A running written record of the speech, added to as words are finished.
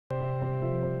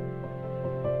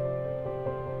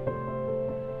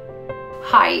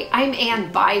Hi, I'm Ann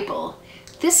Bible.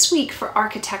 This week for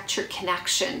Architecture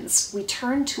Connections, we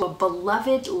turn to a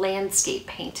beloved landscape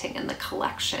painting in the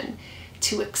collection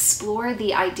to explore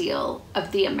the ideal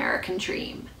of the American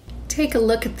dream. Take a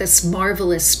look at this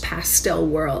marvelous pastel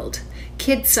world.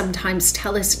 Kids sometimes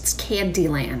tell us it's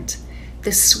Candyland.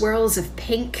 The swirls of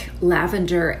pink,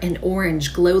 lavender, and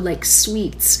orange glow like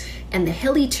sweets, and the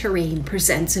hilly terrain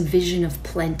presents a vision of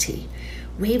plenty.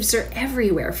 Waves are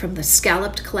everywhere, from the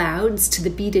scalloped clouds to the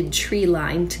beaded tree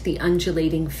line to the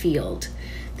undulating field.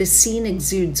 The scene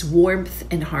exudes warmth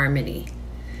and harmony.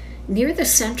 Near the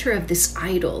center of this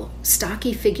idyll,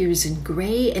 stocky figures in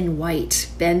gray and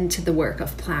white bend to the work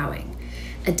of plowing.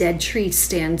 A dead tree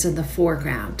stands in the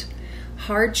foreground.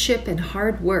 Hardship and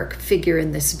hard work figure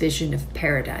in this vision of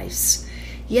paradise.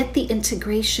 Yet the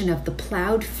integration of the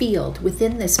plowed field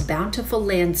within this bountiful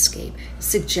landscape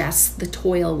suggests the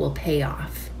toil will pay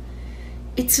off.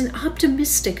 It's an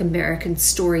optimistic American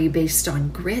story based on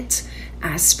grit,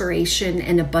 aspiration,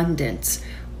 and abundance,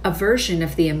 a version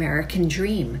of the American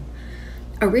dream.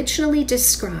 Originally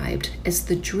described as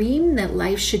the dream that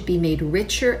life should be made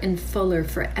richer and fuller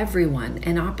for everyone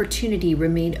and opportunity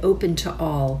remain open to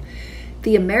all,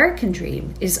 the American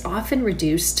dream is often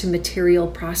reduced to material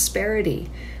prosperity,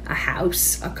 a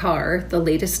house, a car, the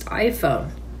latest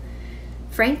iPhone.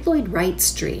 Frank Lloyd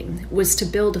Wright's dream was to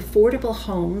build affordable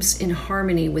homes in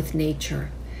harmony with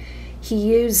nature. He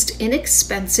used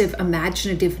inexpensive,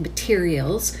 imaginative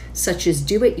materials such as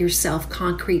do-it-yourself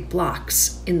concrete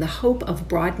blocks in the hope of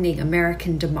broadening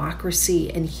American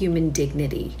democracy and human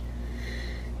dignity.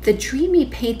 The dreamy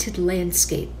painted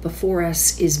landscape before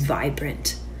us is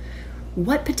vibrant.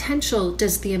 What potential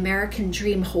does the American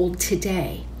dream hold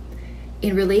today?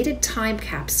 In related time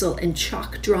capsule and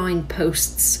chalk drawing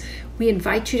posts, we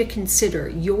invite you to consider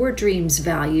your dreams,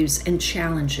 values, and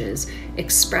challenges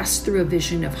expressed through a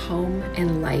vision of home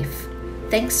and life.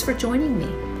 Thanks for joining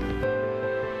me.